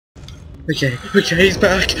Okay, he's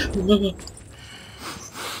back.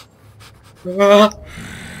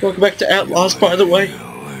 Welcome back to Outlast, by the way.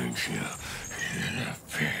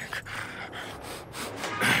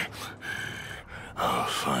 I'll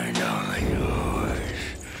find all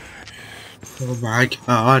yours. Oh my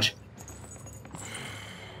god.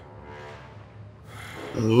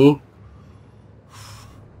 Oh.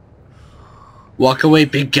 Walk away,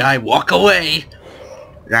 big guy, walk away!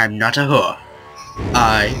 I'm not a whore.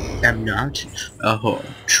 I am not a whore.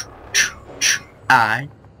 I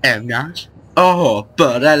am not a whore,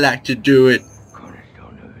 but I like to do it.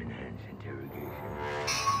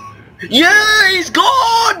 Yeah, he's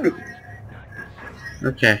gone!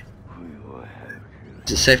 Okay.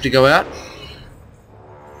 Is it safe to go out?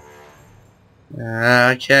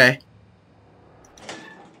 Okay.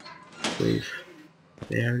 Leave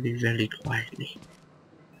very, very quietly.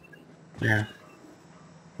 Now,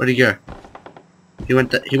 where'd he go? He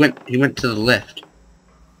went to the left.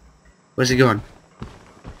 Where's he going?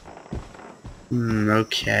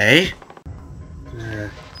 Okay.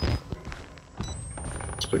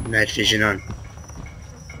 Let's put night vision on.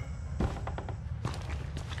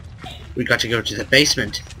 We got to go to the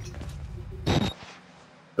basement.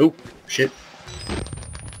 Oh, shit.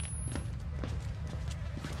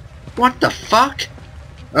 What the fuck?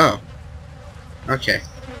 Oh. Okay.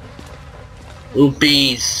 Ooh,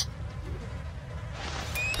 bees.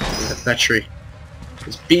 There's a battery.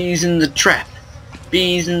 There's bees in the trap.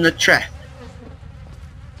 Bees in the trap.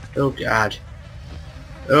 Oh god.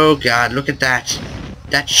 Oh god, look at that.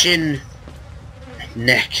 That chin. That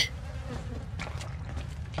neck.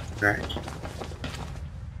 Right.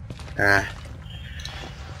 Did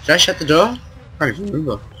I shut the door? I can't even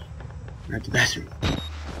remember. At the bathroom.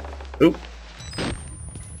 Oop.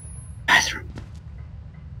 Bathroom.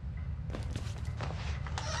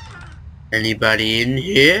 Anybody in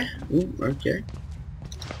here? Ooh, okay.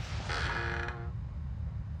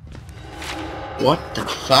 What the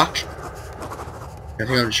fuck? I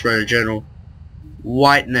think I just wrote a journal.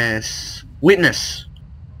 Witness.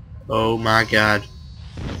 Oh my god.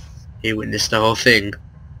 He witnessed the whole thing.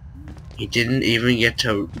 He didn't even get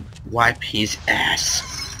to wipe his ass.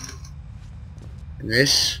 And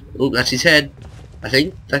this, oh, that's his head. I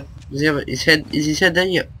think that is his head. Is his head there?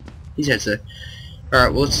 Yep, his head's there. All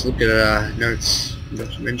right, well, let's look at notes,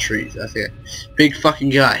 documentaries. I think big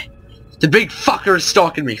fucking guy. The big fucker is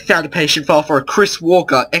stalking me. Found a patient file for a Chris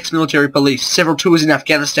Walker, ex-military police. Several tours in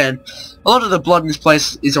Afghanistan. A lot of the blood in this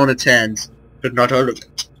place is on its hands, but not all of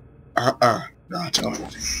it. Not all of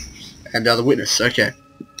it. And the witness. Okay.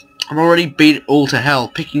 I'm already beat all to hell,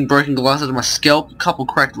 picking broken glass out of my scalp, a couple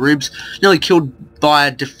cracked ribs, nearly killed by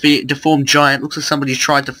a deformed giant. Looks like somebody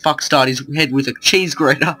tried to fuckstart his head with a cheese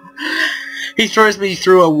grater. He throws me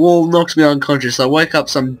through a wall, knocks me unconscious. I wake up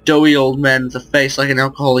some doughy old man with a face like an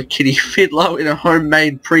alcoholic kitty. Fiddler in a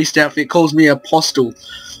homemade priest outfit calls me apostle.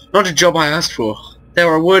 Not a job I asked for. There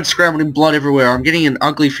are words scrambled in blood everywhere. I'm getting an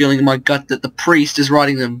ugly feeling in my gut that the priest is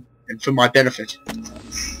writing them and for my benefit.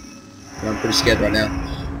 I'm pretty scared right now.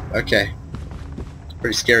 Okay. It's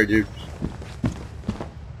pretty scary, dude.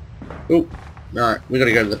 Oh, alright, we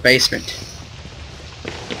gotta go to the basement.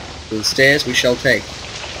 To the stairs we shall take.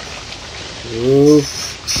 Ooh.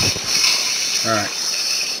 Alright.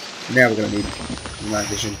 Now we're gonna need night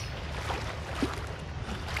vision.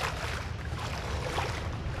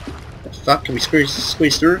 The fuck? Can we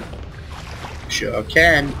squeeze through? Sure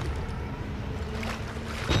can.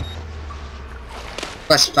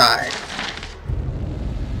 +5.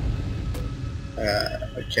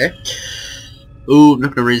 Okay. Ooh, I'm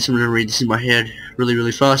not gonna read this. I'm gonna read this in my head really,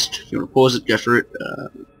 really fast. If you wanna pause it, go for it.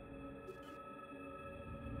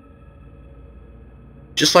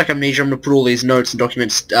 Just like Amnesia, I'm gonna put all these notes and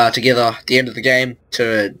documents together at the end of the game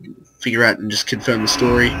to figure out and just confirm the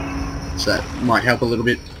story. So that might help a little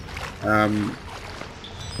bit.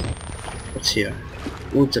 What's here?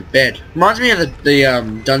 Oh, it's a bed. Reminds me of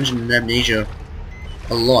the dungeon in Amnesia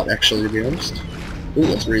a lot, actually, to be honest. Ooh,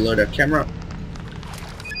 let's reload our camera.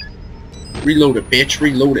 Reload it, bitch.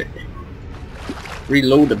 Reload it.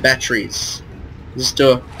 Reload the batteries. This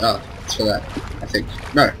door. Oh, it's for that. I think.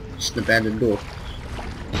 No, it's an abandoned door.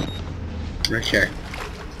 Okay.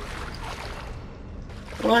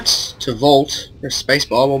 What? To vault. Press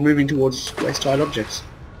spacebar while moving towards waste-tight objects.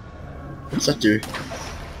 What's that do?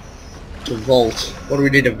 To vault. What do we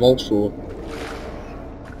need to vault for?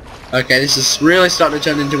 Okay, this is really starting to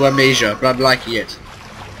turn into Amnesia, but I'm liking it.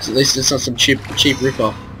 So at least it's not some cheap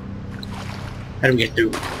rip-off. How do we get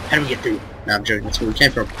through? How do we get through? Nah, I'm joking. That's where we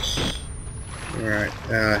came from. Alright,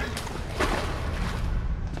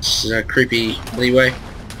 this is a creepy leeway.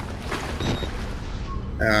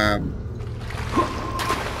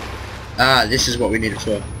 Ah, this is what we need it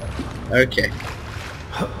for. Okay.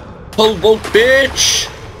 Pole vault, bitch!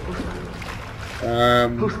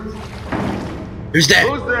 Who's there?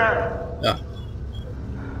 Who's there? Oh.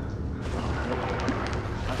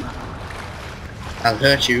 I'll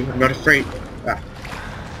hurt you, I'm not afraid. Ah.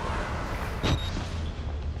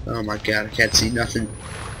 Oh my god, I can't see nothing.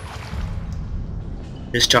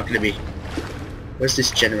 Who's talking to me? Where's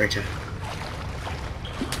this generator?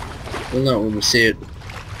 We'll know when we see it.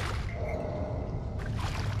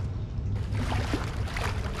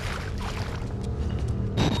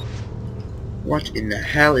 What in the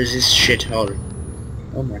hell is this shithole?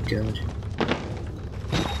 Oh my god.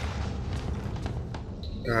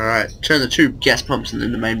 Alright, turn the two gas pumps and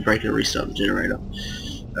then the main breaker to restart the generator.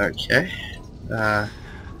 Okay. Hang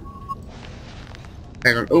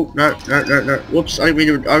on. Oh, no. Whoops, I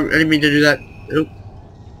didn't mean to do that. Oh.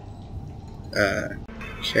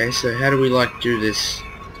 Okay, so how do we do this?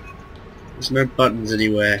 There's no buttons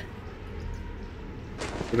anywhere.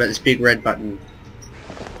 What about this big red button?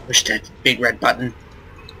 Push that big red button.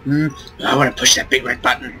 I want to push that big red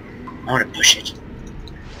button. I want to push it.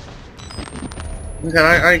 Okay,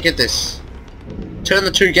 I get this. Turn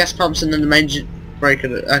the two gas pumps and then the main breaker.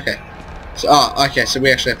 Okay. So, okay, so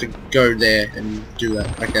we actually have to go there and do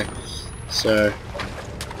that. Okay. So,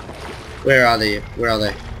 where are they? Where are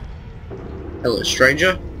they? Hello,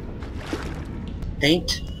 stranger.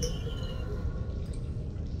 Paint.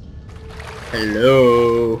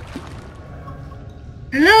 Hello.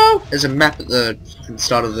 Hello. There's a map at the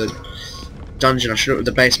start of the dungeon.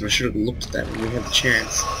 The basement. I should have looked at that when we had the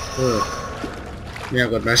chance. Ugh. Now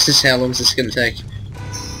God knows this. How long is this gonna take?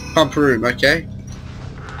 Pump room. Okay.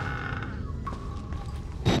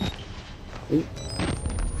 Ooh.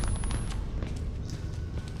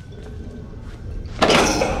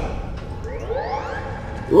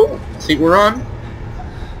 Ooh, I think we're on.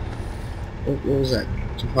 Oh, what was that?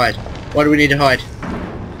 To hide. Why do we need to hide?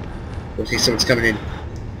 I think someone's coming in.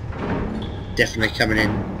 Definitely coming in.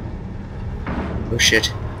 Oh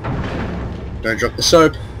shit. Don't drop the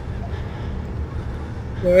soap.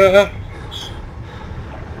 Oh,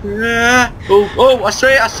 I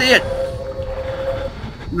see it!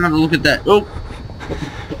 Have a look at that. Oh!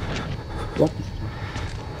 What the fuck?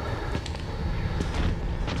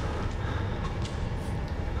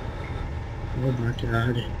 Oh my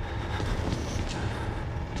god.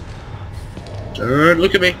 Don't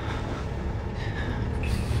look at me!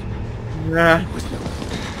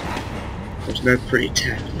 There's no pretty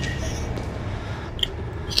tap.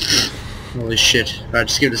 Holy shit. Alright,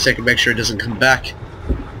 just give it a second, make sure it doesn't come back.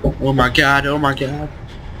 Oh my god, oh my god.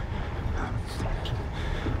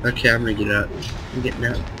 Okay, I'm gonna get out. I'm getting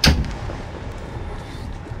out.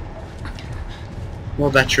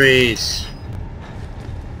 More batteries.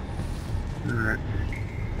 Alright.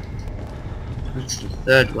 That's the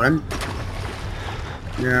third one.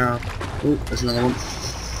 Now, oh, there's another one.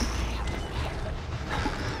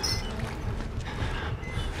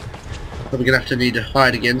 Probably gonna have to need to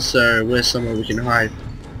hide again, so where's somewhere we can hide?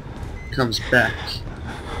 Comes back.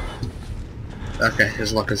 Okay,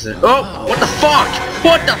 there's lockers there. Oh! What the fuck?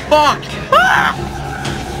 What the fuck?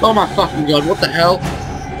 Ah! Oh my fucking god, what the hell?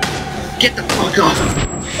 Get the fuck off!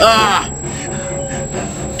 Ah!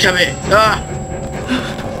 Come here! Ah!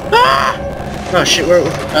 Ah! Oh shit,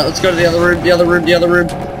 let's go to the other room, the other room.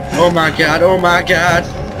 Oh my god, oh my god!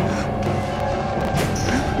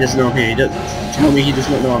 He doesn't know I'm here, tell me he does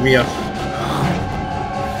not know I'm here.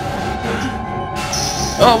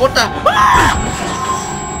 Oh, what the? Ah!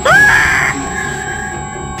 Ah!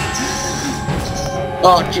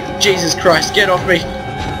 Oh, Jesus Christ, get off me!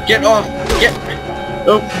 Get off!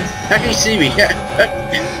 Oh, how can he see me?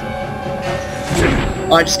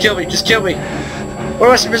 Alright, just kill me! What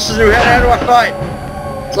am I supposed to do? How do I fight?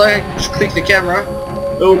 It's like I just click the camera.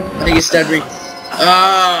 Oh, I think he stabbed me.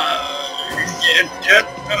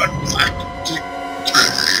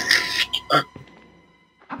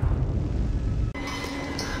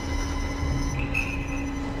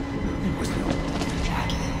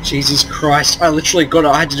 Jesus Christ, I literally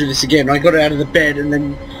I had to do this again. I got out of the bed and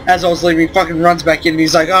then as I was leaving he fucking runs back in and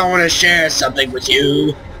he's like, I want to share something with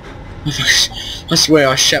you. I swear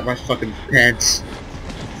I shat my fucking pants.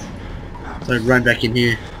 So I run back in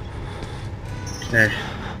here. Okay.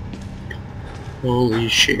 Holy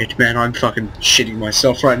shit, man, I'm fucking shitting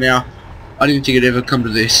myself right now. I didn't think it'd ever come to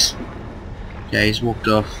this. Okay, he's walked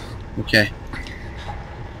off. Okay.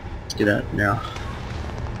 Let's get out now.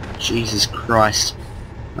 Jesus Christ.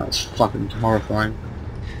 That was fucking horrifying.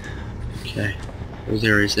 Okay. Oh,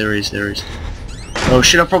 there is. Oh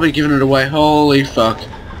shit, I've probably given it away. Holy fuck.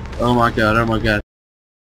 Oh my god, oh my god.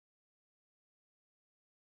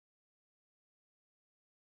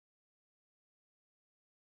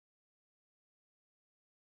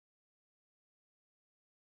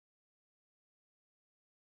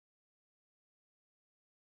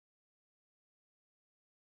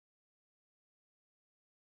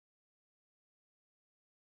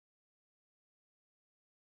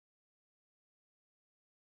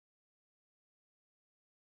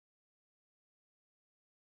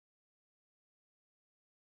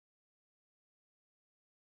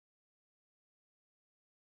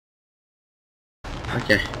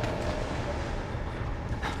 Okay.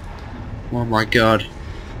 Oh my god.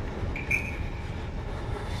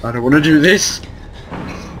 I don't want to do this. I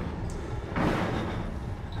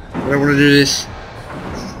don't want to do this.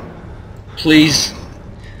 Please.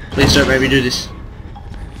 Please don't make me do this.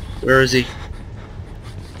 Where is he?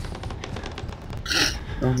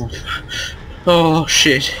 Oh my... Oh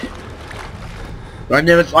shit. I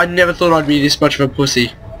never thought I'd be this much of a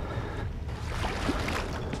pussy.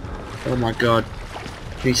 Oh my god.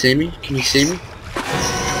 Can you see me? Can you see me?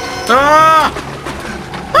 Ah!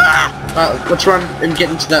 Ah! Let's run and get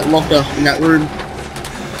into that locker in that room.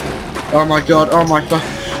 Oh my god. Oh my fuck.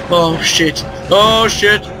 Oh shit. Oh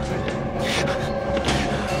shit.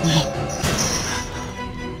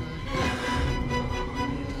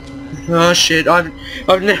 Oh shit. I've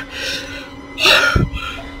never...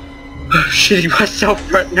 I'm shitting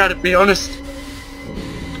myself right now, to be honest.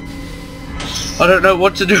 I don't know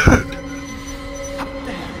what to do.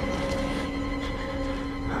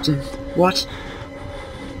 What?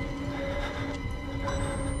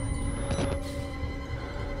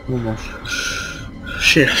 Oh my...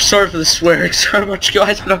 Shit, I'm sorry for the swearing so much,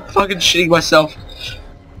 guys, but I'm fucking shitting myself.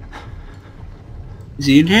 Is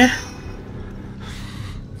he in here?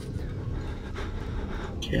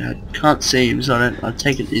 Okay, I can't see him, so I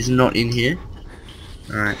take it he's not in here.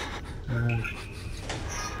 Alright.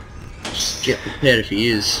 Just get prepared if he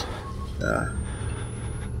is.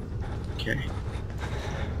 Okay.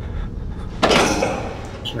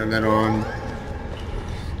 Turn that on.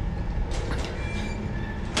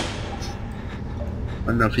 I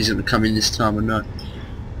don't know if he's gonna come in this time or not.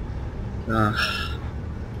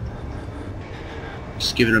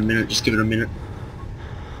 Just give it a minute, just give it a minute.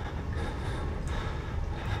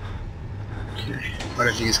 Okay, I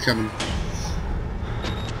don't think he's coming.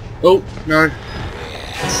 Oh, no.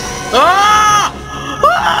 Ah!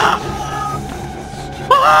 Ah!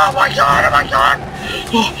 Oh my god, oh my god!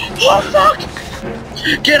 Oh fuck!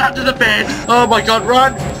 Get under the bed! Oh my god,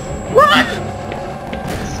 run! Run!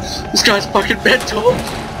 This guy's fucking mental!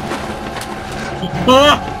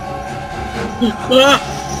 Ah! Ah!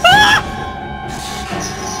 Ah!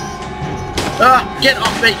 Ah! Get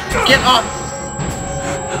off me! Get off!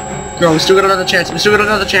 No, we still got another chance, we still got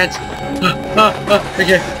another chance!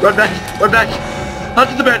 Okay, run back! Run back!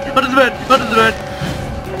 Under the bed! Under the bed! Under the bed!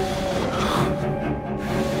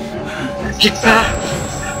 Get back!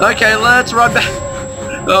 Okay, let's run back!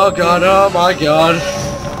 Oh god, oh my god!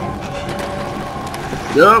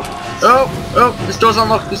 No! Oh! Oh! This door's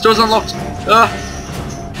unlocked! This door's unlocked!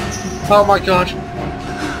 Oh my god!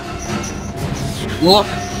 Look!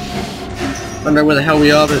 I don't know where the hell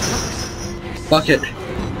we are, but... Fuck it.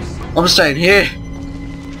 I'm staying here!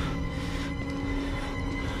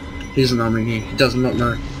 He doesn't know I'm in here. He does not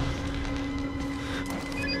know.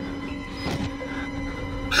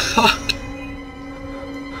 Fuck!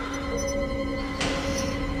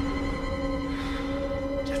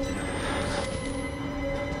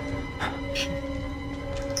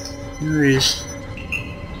 There he is.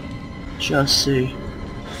 Just see.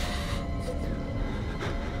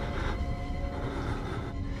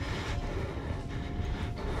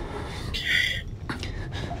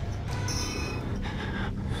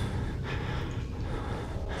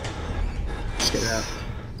 Let's get out.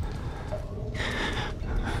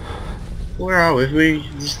 Where are we? We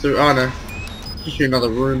just through. Oh no. Just in another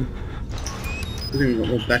room. I think we've got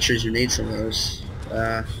more batteries. We need some of those.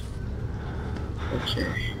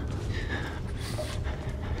 Okay.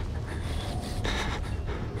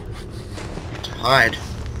 Hide.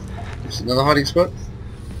 There's another hiding spot.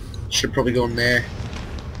 Should probably go in there.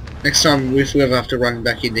 Next time, if we ever have to run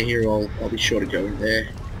back into here, I'll be sure to go in there.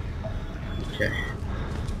 Okay.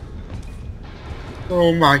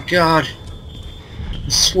 Oh my god. I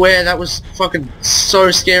swear that was fucking so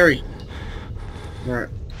scary. Alright.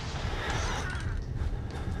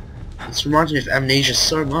 This reminds me of Amnesia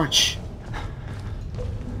so much.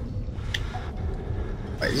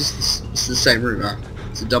 Wait, this is the same room, huh?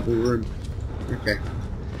 It's a double room. Okay.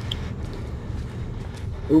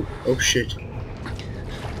 Oh, oh shit.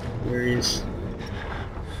 There he is.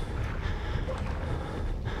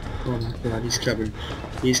 Oh my god, he's coming.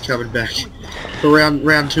 He's coming back. For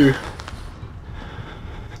round 2.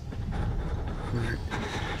 Alright.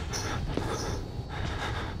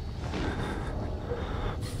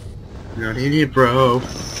 Not in here, bro.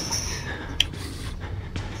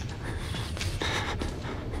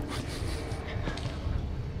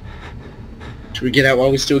 Should we get out while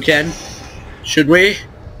we still can? Should we?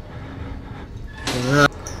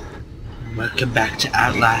 Welcome back to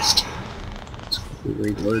Outlast. Let's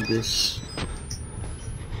quickly reload this.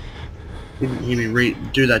 Didn't hear me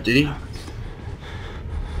do that, did he?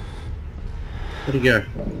 Where'd he go?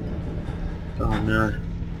 Oh no.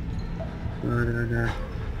 No.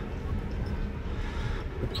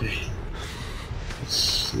 Okay. Let's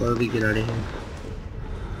slowly get out of here.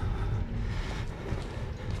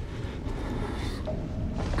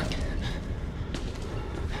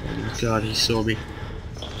 Oh my god, he saw me.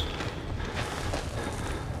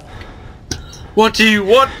 What do you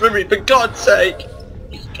want from me, for God's sake?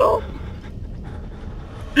 Stop.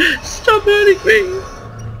 Stop hurting me.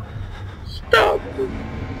 Stop.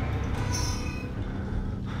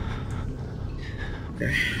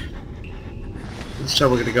 Okay. This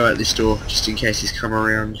time we're gonna go out this door, just in case he's come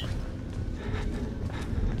around.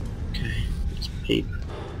 Okay, let's peep.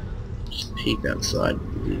 Just peep outside.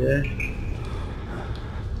 Is he there?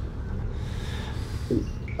 Ooh,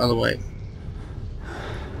 other way.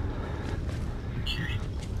 Okay.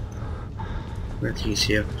 I don't think he's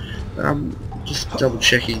here. Just double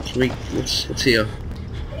checking. What's here?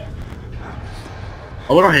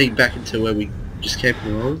 Oh, we're not heading back into where we just came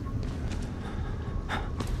from.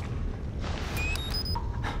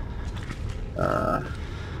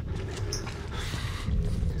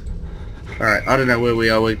 Alright, I don't know where we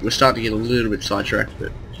are. We're starting to get a little bit sidetracked,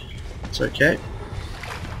 but it's okay.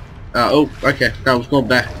 Oh, okay. No, we've gone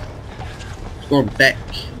back. We've gone back.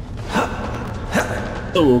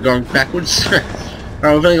 Oh, we're going backwards. Alright,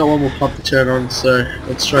 we've only got one more pump to turn on, so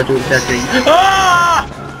let's try doing that thing. Ah!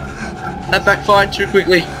 That backfired too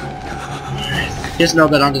quickly. He doesn't know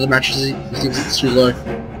about under the mattress. He thinks it's too low.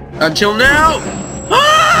 Until now!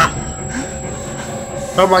 Ah!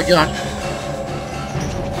 Oh my god.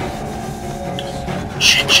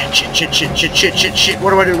 Shit. What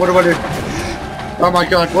do I do? Oh my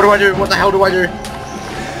god, what do I do? What the hell do I do?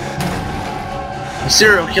 A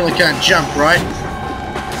serial killer can't jump, right?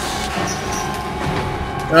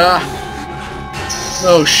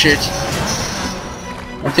 Oh shit.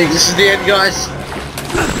 I think this is the end, guys.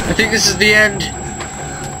 I think this is the end.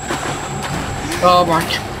 Oh my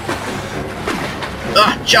god.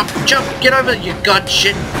 Jump, get over, you god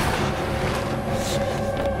shit.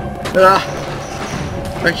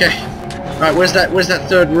 Okay. Alright, where's that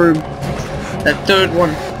third room? That third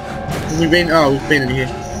one. Have we been? Oh, we've been in here.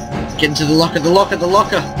 Get into the locker, the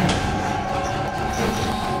locker.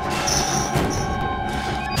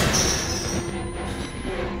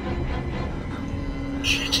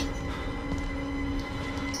 Shit.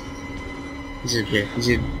 He's in here, he's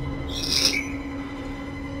in.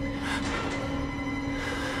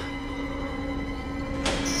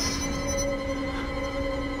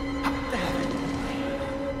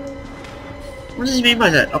 What does he mean by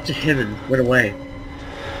that? Up to heaven, went away.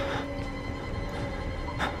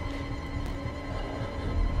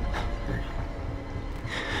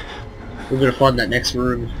 We're gonna find that next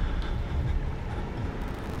room.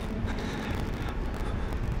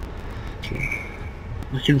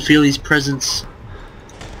 I can feel his presence.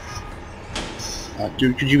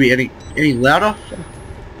 Dude, could you be any louder?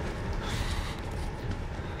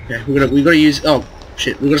 Okay, we gotta use. Oh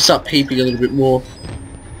shit, we're gonna start peeping a little bit more.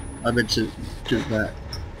 I meant to do that.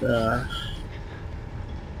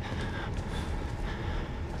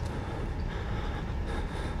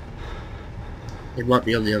 It might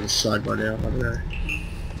be on the other side by now, I don't know.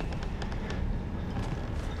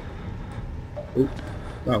 Oop.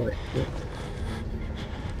 Oh wait. Yeah.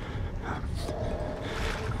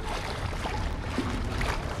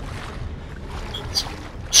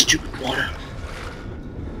 Stupid water.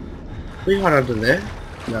 We hide under there?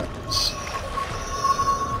 No. It's a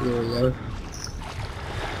little low.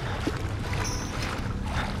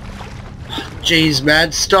 Jeez,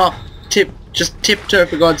 man, stop! Just tiptoe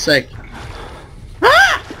for God's sake.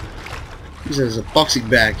 Ah! This is a boxing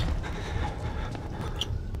bag.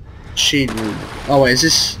 Machine room. Oh wait, is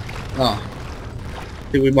this? Oh. I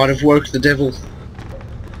think we might have woke the devil.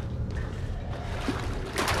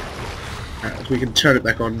 We can turn it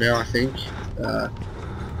back on now, I think. And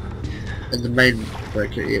the main...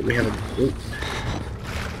 Okay, yeah, we haven't... Oop.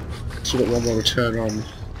 Still got one more to turn on.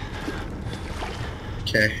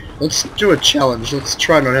 Okay, let's do a challenge. Let's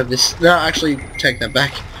try not have this... No, actually, take that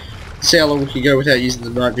back. See how long we can go without using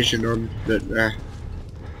the night vision on, but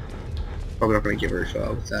probably not going to get very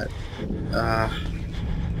far with that.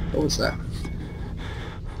 What was that?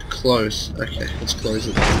 Close. Okay, let's close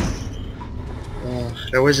it.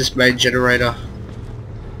 Now where's this main generator?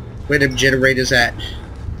 Where them generators at? I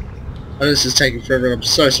know this is taking forever, I'm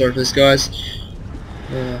so sorry for this, guys.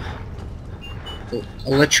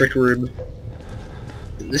 Electric room.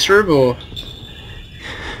 This room or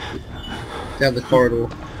down the corridor?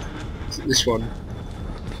 Is it this one?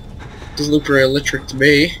 Doesn't look very electric to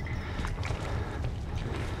me.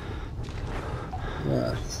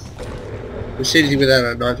 we see anything without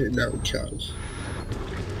a knife? No, we can't.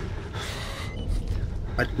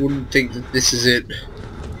 I wouldn't think that this is it.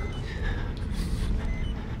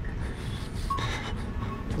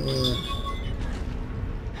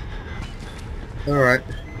 Alright.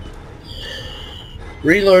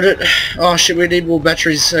 Reload it. Oh shit, we need more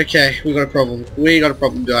batteries. Okay, we got a problem. We got a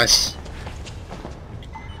problem, guys.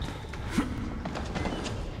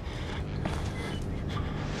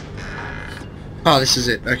 Oh, this is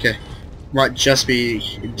it. Okay. Might just be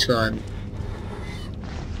in time.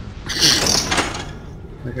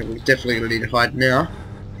 Okay, we're definitely gonna need to hide now.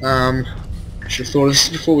 Should have thought of this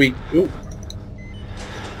before we... Ooh.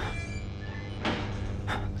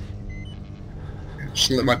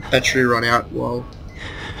 Just let my battery run out while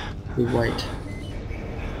we wait.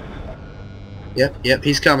 Yep,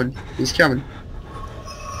 he's coming. He's coming.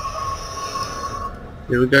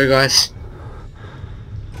 Here we go, guys.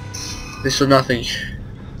 This or nothing.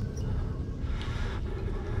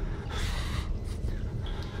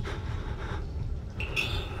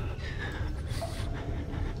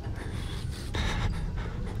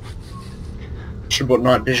 Should have bought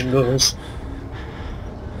night vision goggles.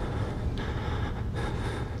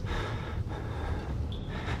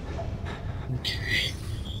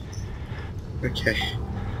 Okay.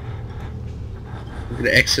 I'm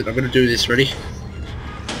gonna exit. I'm gonna do this. Ready?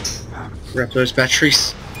 Grab those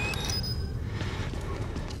batteries.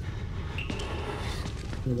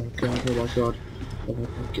 Oh my god, oh my god. Oh my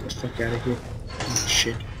god, get the fuck out of here. Oh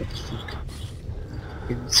shit, what the fuck?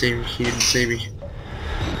 He didn't see me, he didn't see me.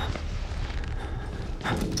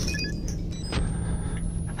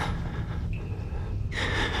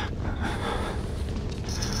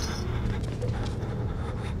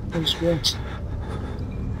 What?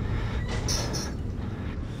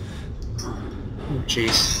 Oh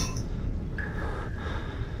jeez.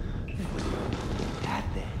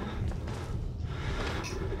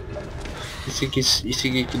 You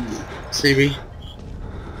think he can see me?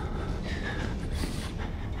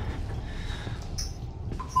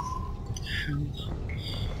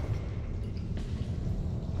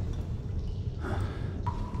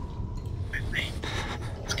 Wait.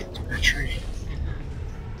 Let's get the battery.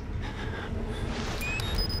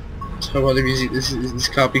 So about the music, this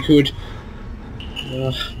can't be good.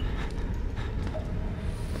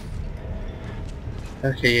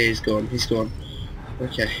 Okay, yeah, he's gone.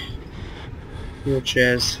 Okay.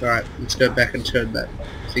 Wheelchairs. Alright, let's go back and turn that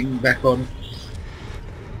thing back on.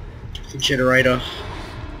 The generator.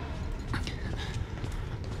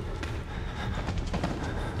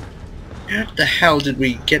 How the hell did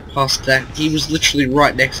we get past that? He was literally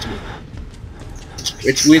right next to me.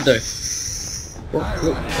 It's weird though. What?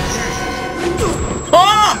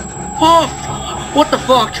 Oh! Oh! What the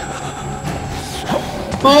fuck?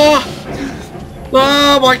 Oh!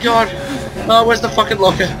 Oh my god! Oh, where's the fucking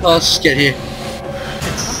locker? Oh, let's just get here.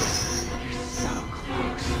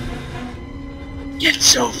 Get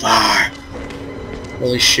so far!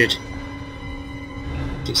 Holy shit.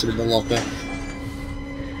 Get some in the locker.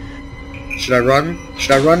 Should I run?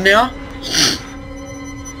 Should I run now?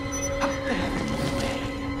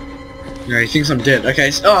 No, he thinks I'm dead.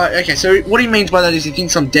 Okay, so, okay, so what he means by that is he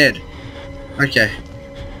thinks I'm dead. Okay.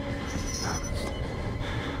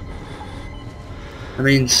 I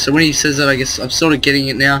mean, so when he says that, I guess I'm sort of getting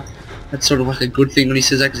it now. That's sort of like a good thing when he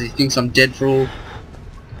says that, because he thinks I'm dead for all.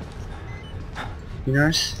 You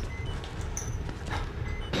know?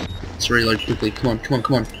 Let's reload quickly. Come on, come on,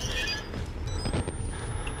 come on.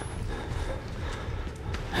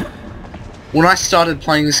 When I started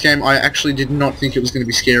playing this game, I actually did not think it was going to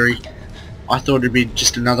be scary. I thought it'd be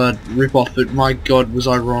just another rip-off, but my god, was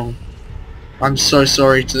I wrong. I'm so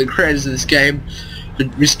sorry to the creators of this game for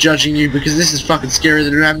misjudging you, because this is fucking scarier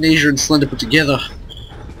than Amnesia and Slender put together.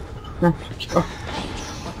 Oh,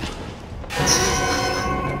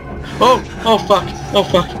 oh, oh fuck, oh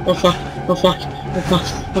fuck, oh fuck, oh fuck, oh fuck,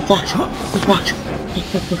 oh fuck, oh fuck.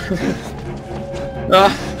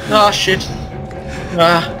 Ah, shit.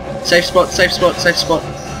 Safe spot, safe spot, safe spot.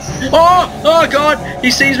 Oh! Oh god!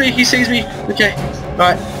 He sees me, he sees me! Okay.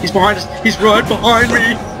 Alright, he's behind us. He's right behind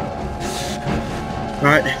me!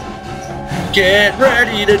 Alright. Get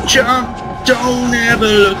ready to jump! Don't ever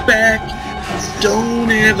look back!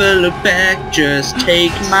 Don't ever look back! Just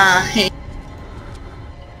take my hand!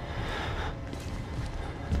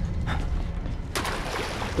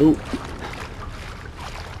 Oh.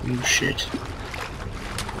 Oh shit.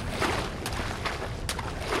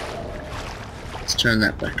 Turn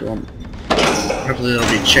that back on. Hopefully there'll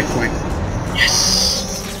be a checkpoint.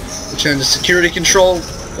 Yes! Return to security control.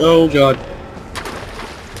 Oh god.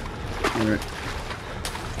 Alright.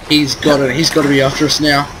 He's got to be after us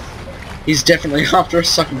now. He's definitely after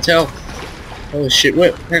us, I can tell. Holy shit,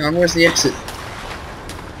 wait, hang on, where's the exit?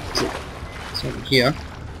 Is it something here?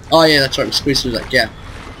 Oh yeah, that's right, we squeezed through that gap.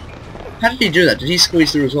 How did he do that? Did he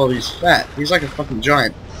squeeze through as well? He's fat. He's like a fucking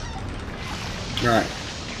giant. Right.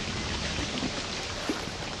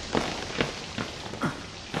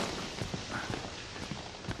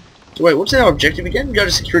 So wait, what's our objective again? Go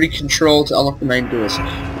to security control to unlock the main doors.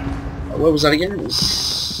 Where was that again? It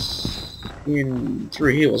was in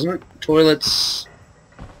through here, wasn't it? Toilets.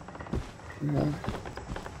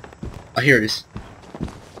 Oh, here it is.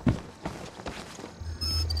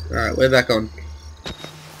 Alright, we're back on.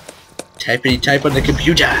 Tappity tape on the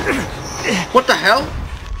computer. What the hell?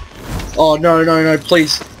 Oh no, no, no,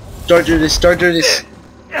 please. Don't do this, don't do this.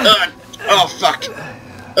 Oh fuck.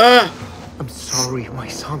 I'm sorry, my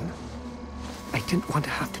son. I didn't want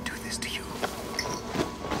to have to do this to you.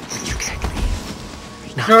 But you can't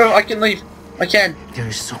leave. No, I can leave. I can. There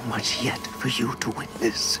is so much yet for you to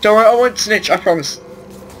witness. Don't worry, I won't snitch, I promise.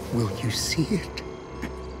 Will you see it?